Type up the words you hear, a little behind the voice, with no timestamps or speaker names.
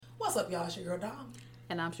What's up, y'all? It's your girl, Dom.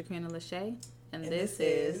 And I'm Shaquina Lachey. And this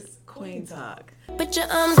is Queen Talk. Put your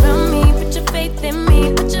arms around me, put your faith in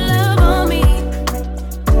me, put your love on me.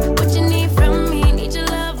 What you need from me, need your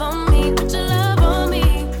love on me, put your love on me.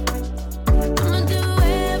 I'ma do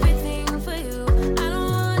everything for you. I don't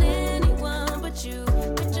want anyone but you.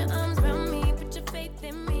 Put your arms around me, put your faith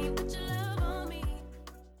in me, put your love on me.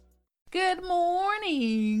 Good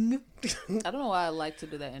morning. I don't know why I like to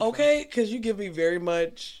do that intro. Okay, because you give me very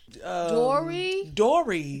much... Dory,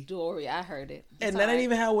 I heard it. It's And that all ain't right.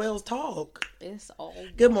 even how whales talk. It's all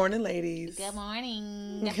Good morning, ladies. Good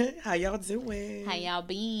morning. How y'all doing? How y'all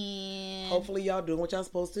been? Hopefully y'all doing what y'all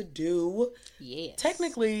supposed to do. Yes.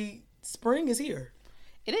 Technically, spring is here.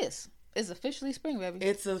 It is. It's officially spring, baby.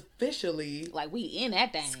 It's officially Like, we in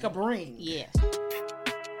that thing. spring. Yes.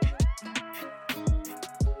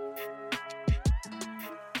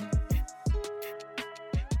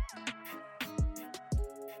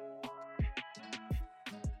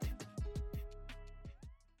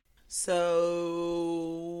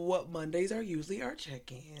 So, what Mondays are usually our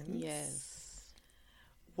check-ins. Yes.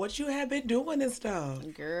 What you have been doing and stuff.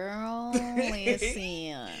 Girl,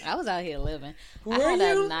 listen. I was out here living. Were I had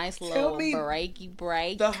you? a nice Tell little me break.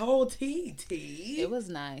 The whole tea. It was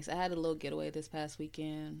nice. I had a little getaway this past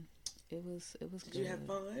weekend. It was good. Did you have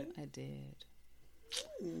fun? I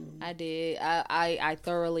did. I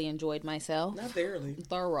thoroughly enjoyed myself. Not thoroughly.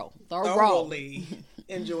 Thoroughly.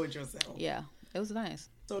 Enjoyed yourself. Yeah, it was nice.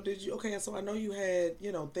 So did you? Okay, so I know you had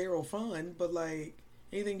thorough fun, but like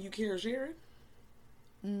anything you care sharing?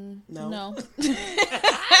 No.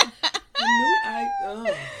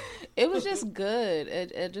 It was just good.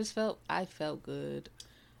 It just I felt good.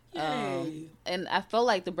 Yay. And I felt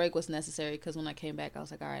like the break was necessary because when I came back, I was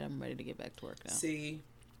like, all right, I'm ready to get back to work now. See,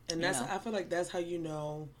 and that's You know. I feel like that's how you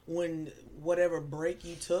know when whatever break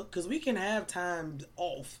you took, because we can have time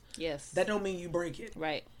off. Yes. That don't mean you break it.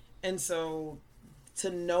 Right. And so to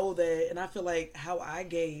know that, and I feel like how I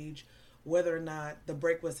gauge whether or not the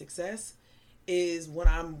break was success is when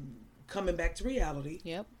I'm coming back to reality.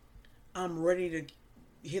 Yep. I'm ready to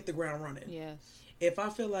hit the ground running. Yes. If I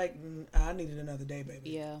feel like I needed another day,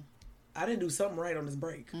 baby. Yeah. I didn't do something right on this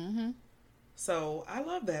break. Mm-hmm. So I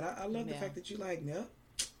love that. I love the Yeah. fact that you like, yep.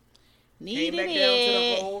 Needed Came back it. down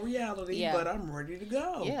to the whole reality, Yeah. but I'm ready to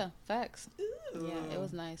go. Yeah, facts. Ooh. Yeah, it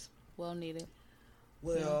was nice. Well needed.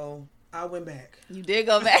 Well, I went back. You did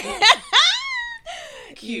go back.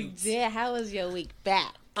 Cute. You did. How was your week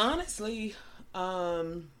back? Honestly,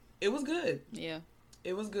 it was good. Yeah.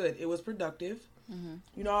 It was good. It was productive. Mm-hmm.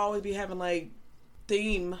 You know, I always be having like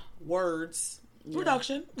theme words.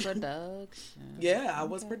 Production. Production. Yeah, I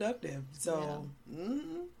was productive. So,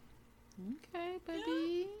 Okay,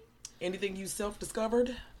 baby. Anything you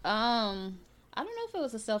self-discovered? I don't know if it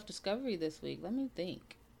was a self-discovery this week. Let me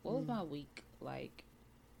think. What was my week like?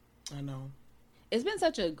 I know. It's been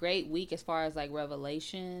such a great week as far as like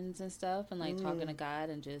revelations and stuff and like talking to God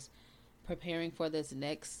and just preparing for this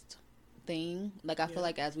next thing. Like I feel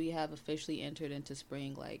like as we have officially entered into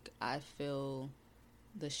spring, like I feel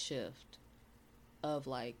the shift of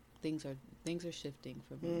like things are shifting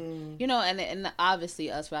for me. You know, and obviously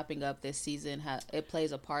us wrapping up this season it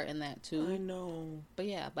plays a part in that too. I know. But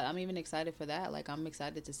yeah, I'm even excited for that. Like I'm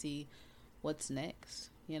excited to see what's next,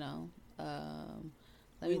 you know.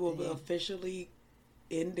 We will be officially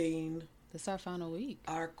ending This is our final week.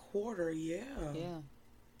 our quarter, yeah. Yeah.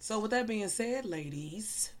 So with that being said,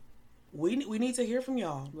 ladies, we need to hear from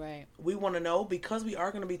y'all. Right. We want to know, because we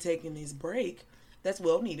are going to be taking this break. That's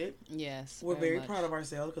well needed. Yes. We're very much. proud of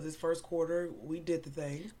ourselves because this first quarter we did the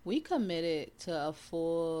thing. We committed to a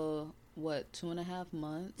full 2.5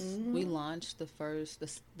 months. We launched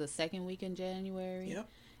the second week in January. Yep.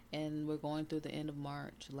 And we're going through the end of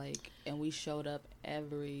March, and we showed up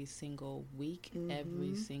every single week,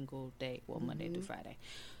 every single day. Well, Monday through Friday.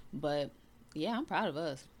 But yeah, I'm proud of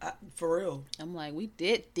us. For real. I'm like, we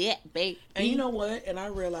did that, baby. And you know what? And I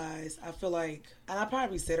realized, I feel like, and I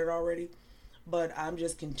probably said it already, but I'm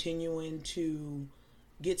just continuing to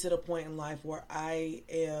get to the point in life where I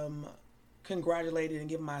am congratulated and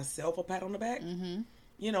giving myself a pat on the back.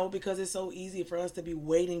 You know, because it's so easy for us to be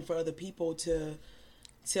waiting for other people to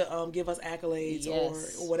give us accolades or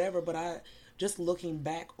whatever. But I just looking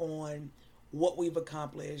back on what we've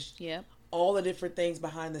accomplished, all the different things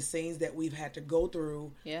behind the scenes that we've had to go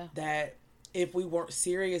through, that if we weren't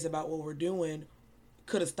serious about what we're doing,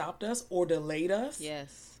 could have stopped us or delayed us.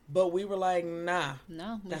 Yes. But we were like, nah,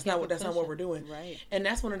 no, that's not what we're doing. Right. And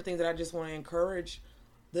that's one of the things that I just want to encourage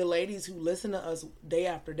the ladies who listen to us day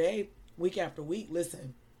after day, week after week.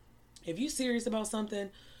 Listen, if you're serious about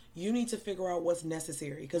something, you need to figure out what's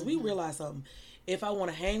necessary, because we realize something. If I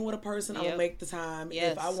want to hang with a person, I'm Yep. gonna make the time.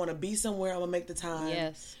 Yes. If I want to be somewhere, I'm gonna make the time.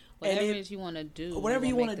 Yes. And Whatever it- it is you want to do. Whatever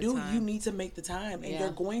you will want to make the do, time. you need to make the time, and Yeah.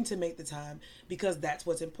 you're going to make the time because that's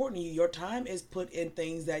what's important to you. Your time is put in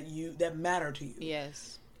things that matter to you.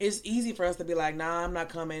 Yes. It's easy for us to be like, nah, I'm not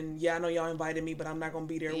coming. Yeah, I know y'all invited me, but I'm not gonna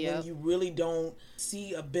be there. Yep. When you really don't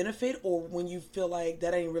see a benefit, or when you feel like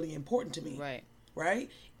that ain't really important to me. Right. Right?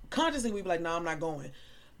 Consciously, we be like, nah, I'm not going.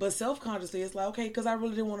 But self-consciously, it's like, okay, because I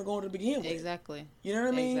really didn't want to go to begin with. Exactly. You know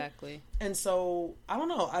what I mean? Exactly. And so, I don't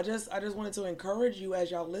know. I just wanted to encourage you as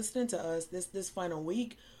y'all listening to us this final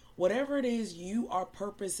week, whatever it is you are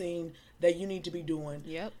purposing that you need to be doing.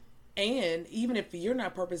 Yep. And even if you're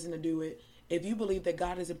not purposing to do it, if you believe that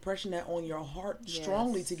God is impressing that on your heart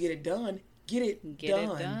strongly Yes. to get it done, get it Get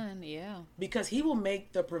done. it done. Yeah. Because He will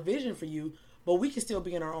make the provision for you, but we can still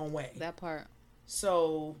be in our own way. That part.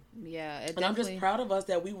 So, Yeah. It and I'm just definitely- proud of us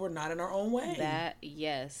that we were not in our own way. That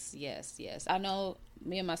yes. I know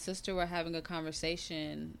me and my sister were having a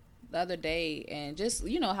conversation the other day, and just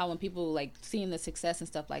how when people like seeing the success and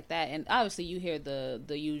stuff like that, and obviously you hear the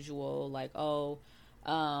usual like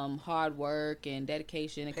hard work and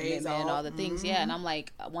dedication and Pays commitment and off. all the things. Yeah, and I'm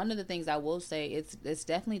like, one of the things I will say, it's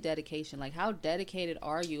definitely dedication. Like, how dedicated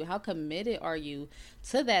are you? How committed are you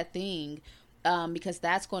to that thing? Because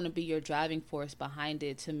that's going to be your driving force behind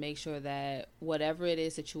it, to make sure that whatever it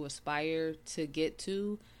is that you aspire to get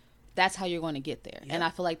to, that's how you're going to get there. Yeah. And I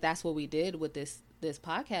feel like that's what we did with this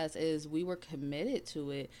podcast, is we were committed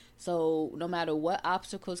to it. So no matter what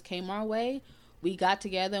obstacles came our way, we got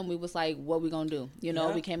together and we was like, what we gonna do?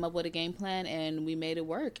 Yeah. We came up with a game plan and we made it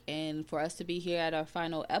work. And for us to be here at our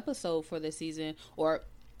final episode for the season, or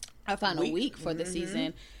our final week for the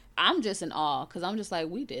season, I'm just in awe, because I'm just like,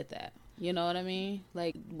 we did that. You know what I mean?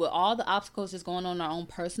 Like, with all the obstacles just going on in our own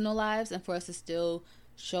personal lives, and for us to still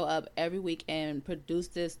show up every week and produce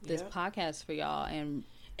this podcast for y'all and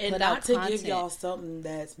And put not out to content. give y'all something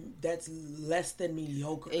that's less than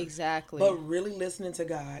mediocre. Exactly. But really listening to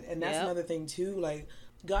God. And that's Yep. another thing too. Like,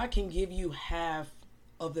 God can give you half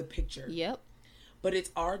of the picture. Yep. But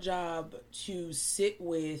it's our job to sit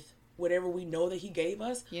with whatever we know that He gave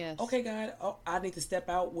us. Yes. Okay, God, I need to step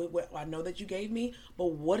out with what I know that you gave me, but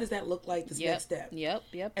what does that look like this Yep. next step? Yep.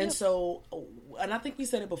 And so, and I think we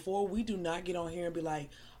said it before, we do not get on here and be like,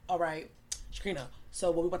 all right, Shakrina, so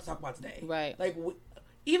what we about to talk about today? Right. Like,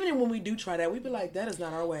 even when we do try that, we be like, that is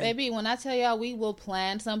not our way. Baby, when I tell y'all, we will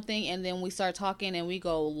plan something and then we start talking and we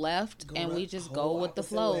go left and we just go with the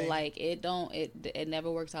opposite flow. way. Like, it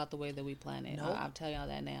never works out the way that we plan it. Nope. I'll tell y'all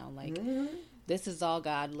that now. Like, this is all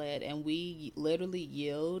God led, and we literally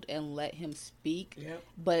yield and let Him speak, Yep.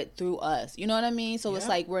 but through us. You know what I mean? So it's Yep.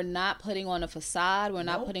 like, we're not putting on a facade. We're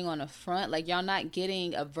not Nope. putting on a front. Like, y'all not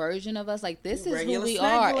getting a version of us. Like, this is Regular who we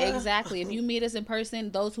are. smegular. Exactly. If you meet us in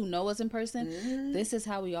person, those who know us in person, this is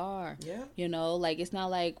how we are. Yeah. You know, like, it's not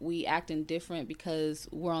like we acting different because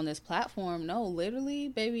we're on this platform. No, literally,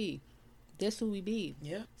 baby, this who we be.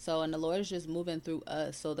 Yeah. So, and the Lord is just moving through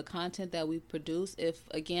us. So the content that we produce, if,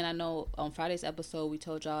 again, I know on Friday's episode, we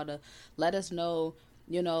told y'all to let us know,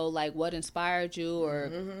 like, what inspired you,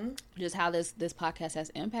 or just how this podcast has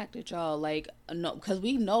impacted y'all. Like, no, because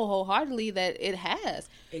we know wholeheartedly that it has.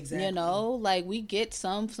 Exactly. Like, we get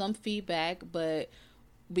some feedback, but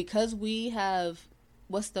because we have,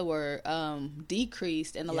 what's the word,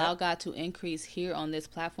 decreased and allow Yep. God to increase here on this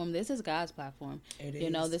platform. This is God's platform. It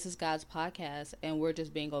is. This is God's podcast, and we're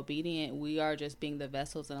just being obedient. We are just being the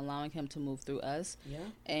vessels and allowing Him to move through us. Yeah.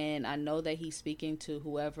 And I know that He's speaking to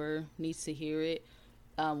whoever needs to hear it,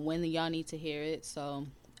 when y'all need to hear it. So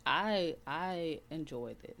I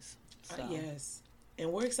enjoy this. So. Yes.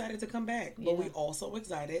 And we're excited to come back, but we also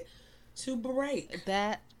excited to break.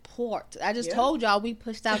 That port. I just Yeah. told y'all we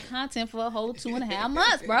pushed out content for a whole 2.5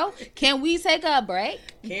 months, bro. Can we take a break?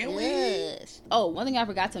 Can we? Yes. Oh, one thing I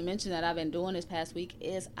forgot to mention that I've been doing this past week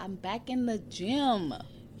is I'm back in the gym.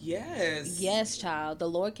 Yes. Yes, child. The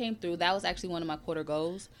Lord came through. That was actually one of my quarter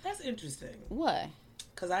goals. That's interesting. What?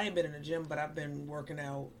 Because I ain't been in the gym, but I've been working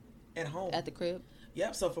out at home. At the crib?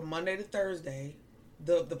 Yep. So from Monday to Thursday,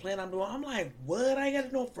 the plan I'm doing, I'm like, what? I got to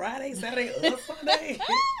do Friday, Saturday, or Sunday?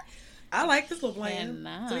 I like this little plan.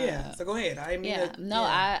 Cannot. So yeah. So go ahead. I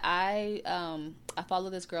follow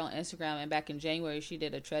this girl on Instagram, and back in January she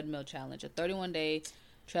did a treadmill challenge, a 31-day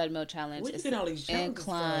treadmill challenge. Where you It's get all these challenges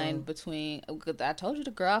incline from? between. I told you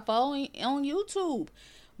the girl I follow on YouTube,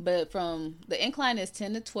 but from the incline is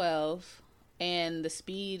 10 to 12. And the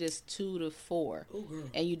speed is 2 to 4. Ooh, girl.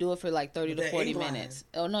 And you do it for like 30 to That 40 incline. minutes.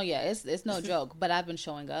 Oh, no, yeah, it's no joke. But I've been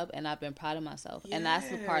showing up, and I've been proud of myself. And that's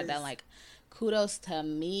the part that, Yes. like, kudos to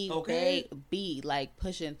me, Okay. baby, like,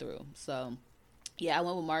 pushing through. So, yeah, I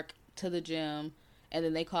went with Mark to the gym. And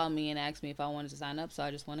then they called me and asked me if I wanted to sign up. So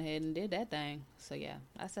I just went ahead and did that thing. So, yeah.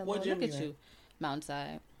 I said, What well, gym look at you you.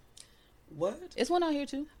 Mountainside. What? It's one out here,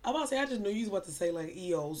 too. I'm about to say, I just knew you was about to say, like,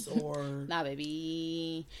 EOS or... Nah,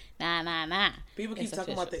 baby. Nah. People keep It's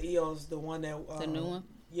talking official. about the EOS, the one that... The new one?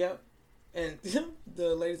 Yep. And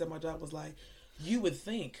the ladies at my job was like, you would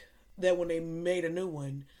think that when they made a new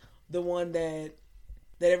one, the one that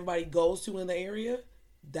everybody goes to in the area,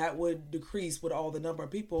 that would decrease with all the number of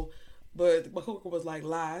people. But my coworker was like,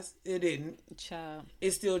 lies. It didn't. Child.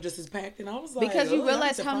 It's still just as packed. And I was like... Because you "Ugh, I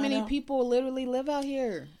realize need to how find many out." people literally live out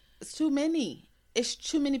here. It's too many. It's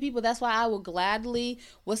too many people. That's why I will gladly...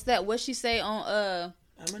 What's that? What she say on...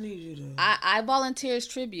 I'm going to need you to... I volunteers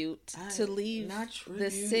tribute to leave not the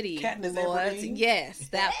tribute. city. Katniss Lord. Everdeen? Yes,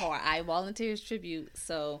 that part. I volunteers tribute.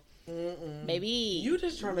 So... Maybe You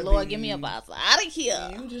just trying to Lord, be- give me a boss out of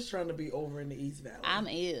here. You just trying to be over in the East Valley. I'm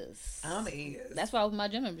is. That's where I opened my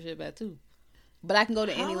gym membership at too. But I can go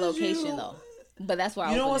to any How is location you- though. But that's where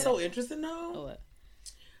I You know opened what's it so at. interesting though? Oh, what?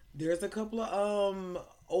 There's a couple of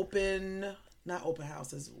not open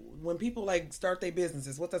houses. When people like start their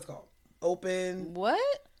businesses, what that's called? Open What?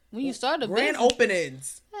 When you start a grand business?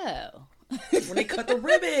 openings. Oh. When they cut the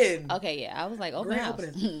ribbon. Okay, yeah. I was like, open Grand house.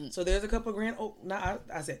 openings. So there's a couple of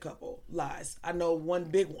I said couple. Lies. I know one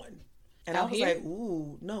big one. And I Out was here? like,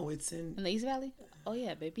 ooh, no, it's in In the East Valley? Oh,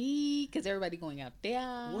 yeah, baby. Because everybody going out there.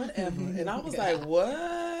 whatever. And I was like, what?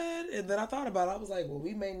 And then I thought about it. I was like, well,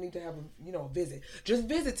 we may need to have a visit. Just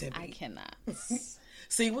visit Tiffany. I cannot.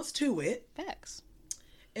 See what's to it Facts.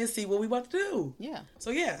 and see what we about to do. Yeah.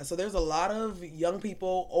 So there's a lot of young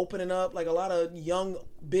people opening up, like a lot of young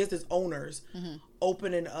business owners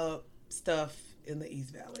opening up stuff in the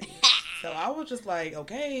East Valley. So I was just like,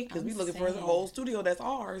 okay, because we looking for a saying. whole studio that's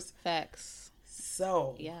ours. Facts.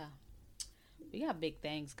 So Yeah. We got big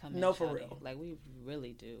things coming. No, for shawty. real. Like, we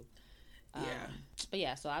really do. yeah. But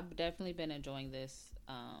yeah, so I've definitely been enjoying this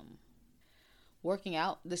working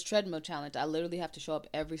out, this treadmill challenge. I literally have to show up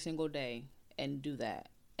every single day and do that,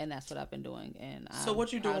 and that's what I've been doing. And So I'm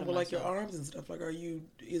what you proud doing of with like your myself. arms and stuff? Like,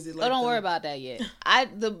 is it like? Oh, don't the- worry about that yet. I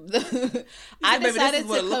said, "Baby, this decided is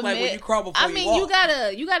what to it look commit. like when you crawl before I you mean,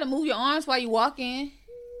 walk." you gotta move your arms while you walking.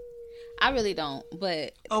 I really don't,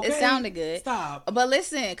 but Okay, it sounded good. Stop. But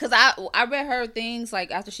listen, because I read her things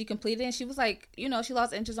like after she completed, and she was like, she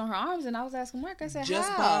lost inches on her arms, and I was asking Mark, I said, Just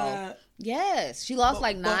how? by, Yes, she lost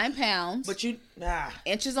like but- 9 pounds. but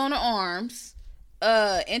Inches on her arms.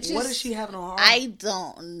 Inches. what is she having on her arms? I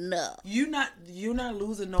don't know. You're not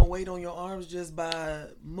losing no weight on your arms just by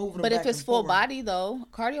moving them But back if it's and full forward. body though,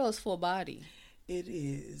 cardio is full body. It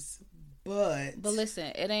is, but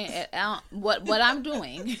listen, it ain't. What I'm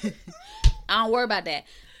doing. I don't worry about that.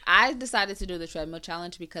 I decided to do the treadmill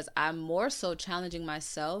challenge because I'm more so challenging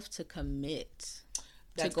myself to commit to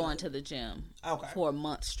That's going good. to the gym Okay. for a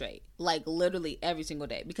month straight, like literally every single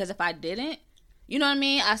day. Because if I didn't, you know what I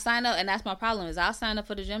mean? I sign up, and that's my problem. Is I'll sign up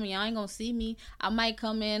for the gym, and y'all ain't gonna see me. I might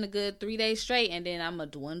come in a good 3 days straight, and then I'm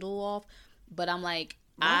gonna dwindle off. But I'm like,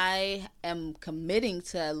 I am committing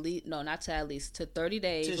to to 30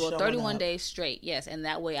 days To or showing 31 up. days straight. Yes, and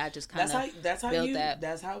that way I just kind that's of how build you that.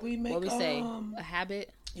 that's how we make what we say a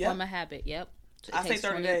habit. Yep. Form a habit. Yep. It I say takes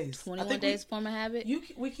 30 days. I 21 think days to form a habit.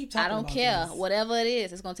 we keep talking I don't about care. this. Whatever it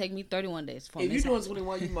is, it's gonna take me 31 days to form If this you're doing habit.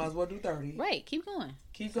 21, you might as well do 30. Right, keep going.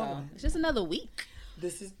 Keep So, going. it's just another week.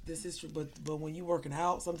 This is true, but when you working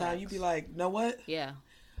out, sometimes you be like, know what? Yeah.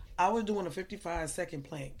 I was doing a 55-second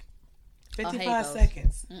plank. hate 55 those.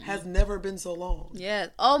 seconds has never been so long. Yeah.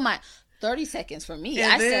 Oh my, 30 seconds for me.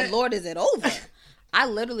 And I then- said, Lord, is it over? I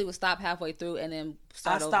literally would stop halfway through and then I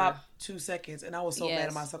start stopped 2 seconds, and I was so mad Yes.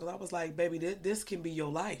 at myself because I was like, baby, this can be your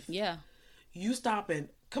life. Yeah. You stopping.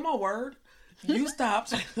 Come on, word. You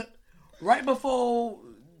stopped right before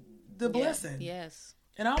the blessing. Yes.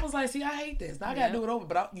 And I was like, see, I hate this. Now I got Yep. to do it over.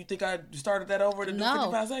 But you think I started that over to do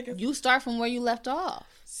 55 seconds? You start from where you left off.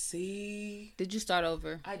 See, Did you start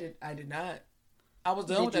over? I did not. I was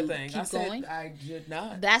done Did with that you thing. keep I said going? I did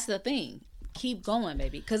not. That's the thing. Keep going,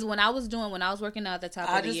 baby. Because when I was working out at the top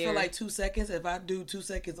I of the just year, feel like 2 seconds. If I do 2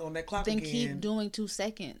 seconds on that clock then again, keep doing 2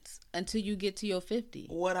 seconds until you get to your 50.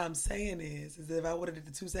 what I'm saying is if I would have did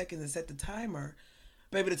the 2 seconds and set the timer,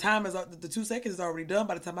 baby, the 2 seconds is already done.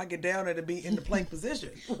 By the time I get down there to be in the plank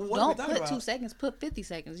position, what are we Don't talking put about? 2 seconds. Put 50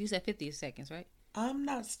 seconds. You said 50 seconds, right? I'm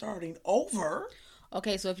not starting over.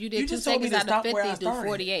 Okay, so if you You did 2 just told me seconds to out of stop where I 50, do started.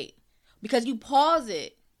 48. Because you pause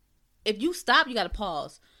it. If you stop, you got to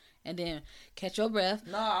pause. And then catch your breath.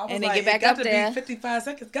 No, I was and then like, get back it got up to there. be 55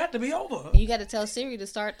 seconds. Got to be over. And you got to tell Siri to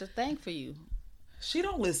start the thing for you. She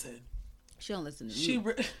don't listen. She don't listen to She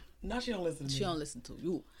you. now she don't listen to me. She don't listen to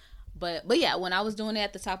you. But yeah, when I was doing it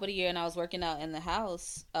at the top of the year and I was working out in the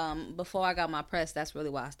house, before I got my press, that's really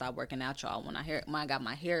why I stopped working out, y'all. When I got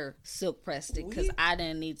my hair silk pressed, because I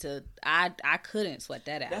didn't need to. I couldn't sweat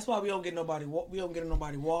that out. That's why we don't get nobody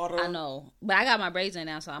water. I know, but I got my braids in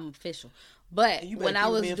now, so I'm official. But when I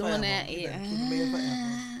was doing that,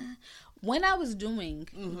 when I was doing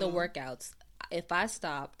the workouts, if I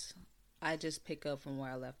stopped, I just pick up from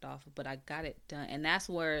where I left off, but I got it done, and that's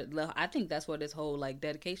where I think that's where this whole like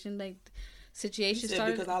dedication like situation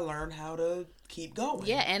started. Because I learned how to keep going.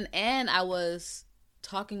 Yeah, and I was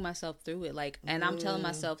talking myself through it, like, and I'm telling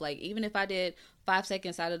myself like, even if I did 5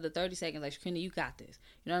 seconds out of the 30 seconds, like, Shaquina, you got this.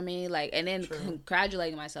 You know what I mean? Like, and then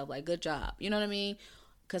congratulating myself, like, good job. You know what I mean?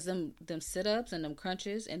 Because them sit ups and them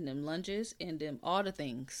crunches and them lunges and them all the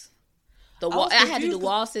things. I had to do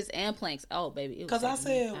wall sits and planks. Oh, baby. Because I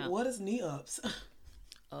said, what is knee ups?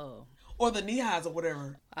 Oh. Or the knee highs or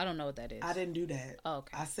whatever. I don't know what that is. I didn't do that. Oh,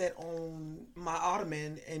 okay. I sat on my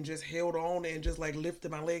ottoman and just held on and just like lifted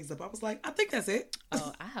my legs up. I was like, I think that's it.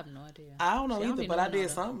 Oh, I have no idea. I don't know either, but I did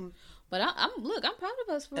something. But I'm proud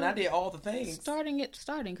of us. And I did all the things. Starting,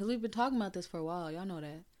 because we've been talking about this for a while. Y'all know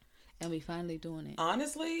that. And we finally doing it.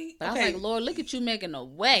 Honestly? But I was like, Lord, look at you making a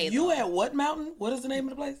way. You at what mountain? What is the name of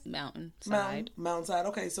the place? Mountainside.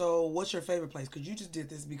 Okay, so what's your favorite place? Because you just did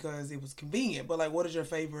this because it was convenient. But like, what is your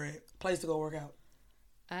favorite place to go work out?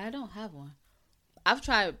 I don't have one. I've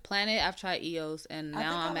tried Planet. I've tried EOS. And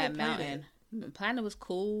now I'm at Mountain. Planet was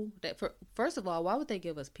cool. First of all, why would they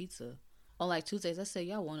give us pizza on like Tuesdays? I said,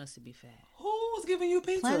 y'all want us to be fat. Who was giving you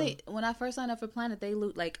pizza? Planet. When I first signed up for Planet, they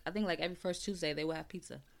I think like every first Tuesday they would have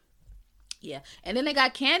pizza. Yeah, and then they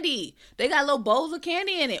got candy. They got little bowls of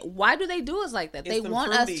candy in it. Why do they do us like that? They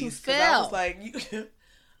want us to fail. I was like,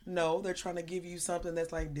 no, they're trying to give you something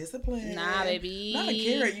that's like discipline. Nah, baby. Not a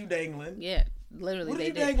carrot you dangling. Yeah, literally. What are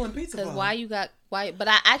you dangling pizza for? Because but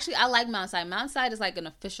I like Mountainside. Mountainside is like an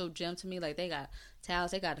official gym to me. Like, they got towels,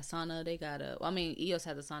 they got a sauna, they got EOS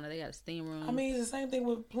has a sauna, they got a steam room. I mean, it's the same thing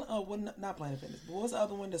with not Planet Fitness, but what's the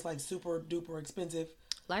other one that's like super duper expensive?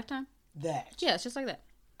 Lifetime. That. Yeah, it's just like that.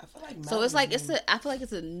 I feel like so it's like I feel like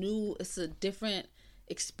it's a different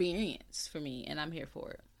experience for me, and I'm here for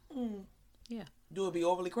it. Yeah. Do it be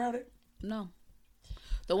overly crowded? No.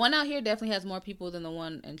 The one out here definitely has more people than the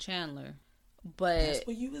one in Chandler, but that's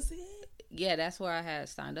where you was at? Yeah, that's where I had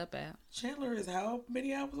signed up at. Chandler is how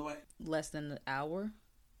many hours away? Less than an hour,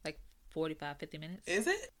 like 45, 50 minutes. Is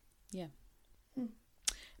it? Yeah.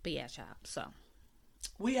 But yeah, child. So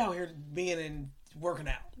we out here working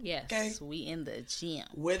out. Yes, okay? We in the gym.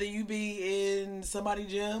 Whether you be in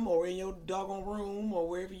somebody's gym or in your doggone room or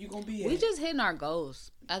wherever you gonna be at. We just hitting our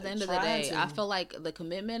goals. At the end of the day, I feel like the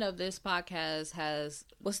commitment of this podcast has,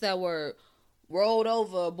 what's that word? Boiled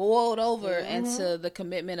over into the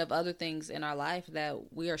commitment of other things in our life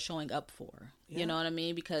that we are showing up for. Yeah. You know what I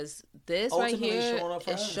mean? Because this ultimately right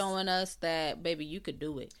here is showing us that, baby, you could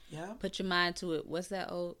do it. Yeah. Put your mind to it. What's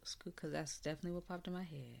that old school? Because that's definitely what popped in my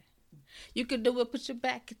head. You could do it. Put your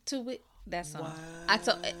back to it. That song.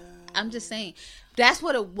 Wow. I'm just saying. That's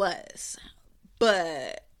what it was.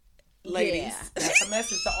 But ladies, that's a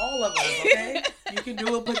message to all of us, okay? You can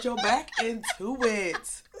do it. Put your back into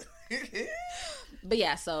it. But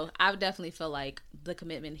yeah, so I definitely feel like the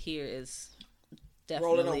commitment here is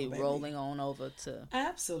definitely rolling on over to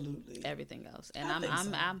absolutely everything else, and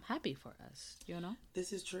I'm happy for us. You know,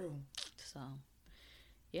 this is true. So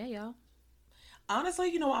yeah, y'all.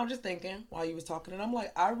 Honestly, I'm just thinking while you was talking, and I'm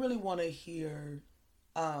like, I really want to hear.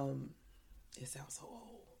 It sounds so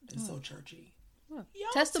old and so churchy.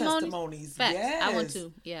 Testimonies. Facts. Yes. I want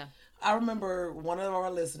to. Yeah. I remember one of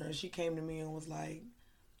our listeners. She came to me and was like,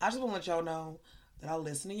 I just want to let y'all know that I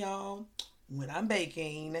listen to y'all when I'm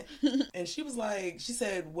baking. And she was like, she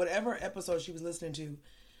said whatever episode she was listening to,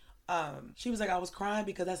 she was like, I was crying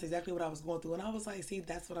because that's exactly what I was going through. And I was like, see,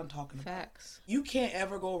 that's what I'm talking about. Facts. You can't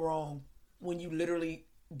ever go wrong when you literally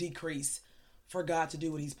decrease for God to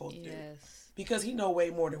do what he's supposed to do. Because he know way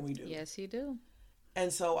more than we do. Yes, he do.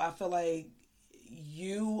 And so I feel like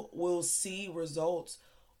you will see results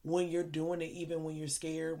when you're doing it, even when you're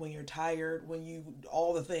scared, when you're tired, when you,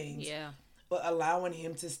 all the things. Yeah. But allowing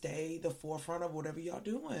him to stay the forefront of whatever y'all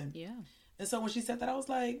doing. Yeah. And so when she said that, I was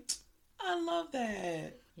like, I love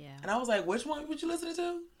that. Yeah. And I was like, which one would you listen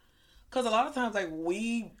to? Because a lot of times, like,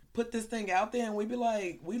 we put this thing out there and we be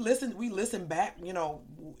like, we listen back,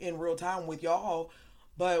 in real time with y'all.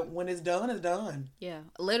 But when it's done, it's done. Yeah.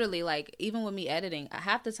 Literally, like, even with me editing,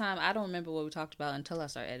 half the time I don't remember what we talked about until I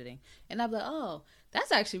start editing. And I'll be like, oh,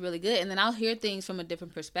 that's actually really good. And then I'll hear things from a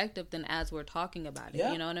different perspective than as we're talking about it.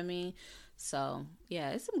 Yeah. You know what I mean? So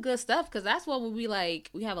yeah, it's some good stuff because that's what we like.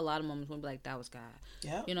 We have a lot of moments when we be like, that was God.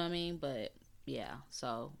 Yeah. You know what I mean? But yeah,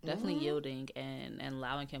 so definitely yielding and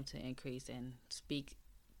allowing him to increase and speak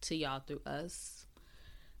to y'all through us.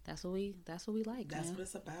 That's what we like. That's man. what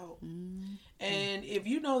it's about. And if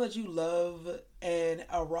you know that you love and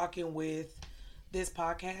are rocking with this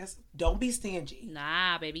podcast, don't be stingy.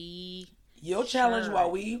 Nah, baby. Your challenge while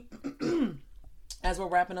we, as we're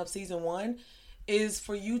wrapping up season 1, is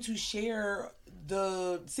for you to share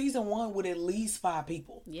the season 1 with at least 5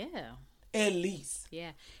 people. Yeah. At least.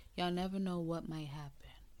 Yeah. Y'all never know what might happen.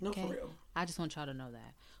 No, for real. I just want y'all to know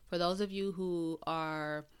that. For those of you who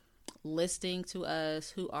are listening to us,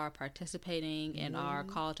 who are participating in our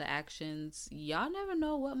call to actions, y'all never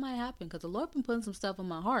know what might happen because the Lord been putting some stuff in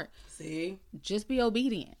my heart. See? Just be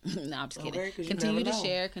obedient. No, I'm just kidding. Continue to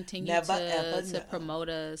share, continue to promote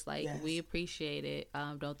us. Like, we appreciate it.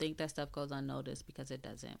 Don't think that stuff goes unnoticed because it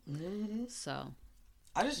doesn't. So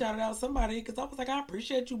I just shouted out somebody because I was like, I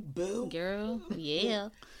appreciate you, boo. Girl, yeah.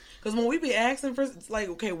 Because when we be asking for, like,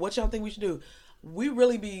 okay, what y'all think we should do? We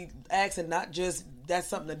really be asking, not just that's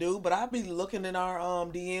something to do, but I be looking in our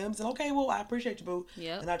DMs and okay, well, I appreciate you, boo.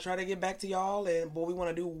 Yep. And I try to get back to y'all, but we want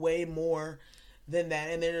to do way more than that.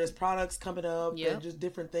 And then there's products coming up and just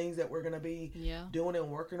different things that we're gonna be doing and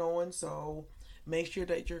working on. So make sure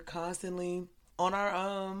that you're constantly on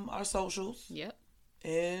our socials. Yep.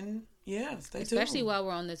 And stay tuned. Especially while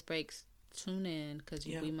we're on this break, tune in because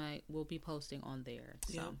we'll be posting on there.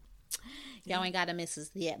 So. Y'all ain't gotta miss us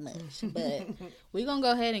that much, but we're gonna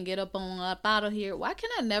go ahead and get up out of here. Why can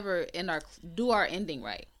I never do our ending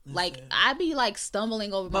right? Like I be like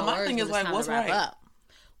stumbling over my words. Thing is like, what's right? Up.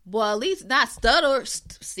 Well, at least not stutter.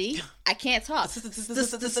 See, I can't talk.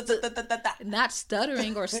 Not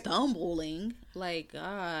stuttering or stumbling. Like,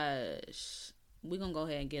 gosh, we gonna go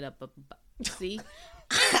ahead and get up. See.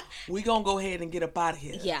 We gonna go ahead and get up out of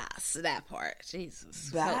here. Yes, that part. Jesus.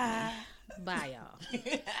 Bye. Bye, y'all.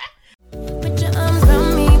 Put your arms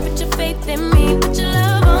around me, put your faith in me, put your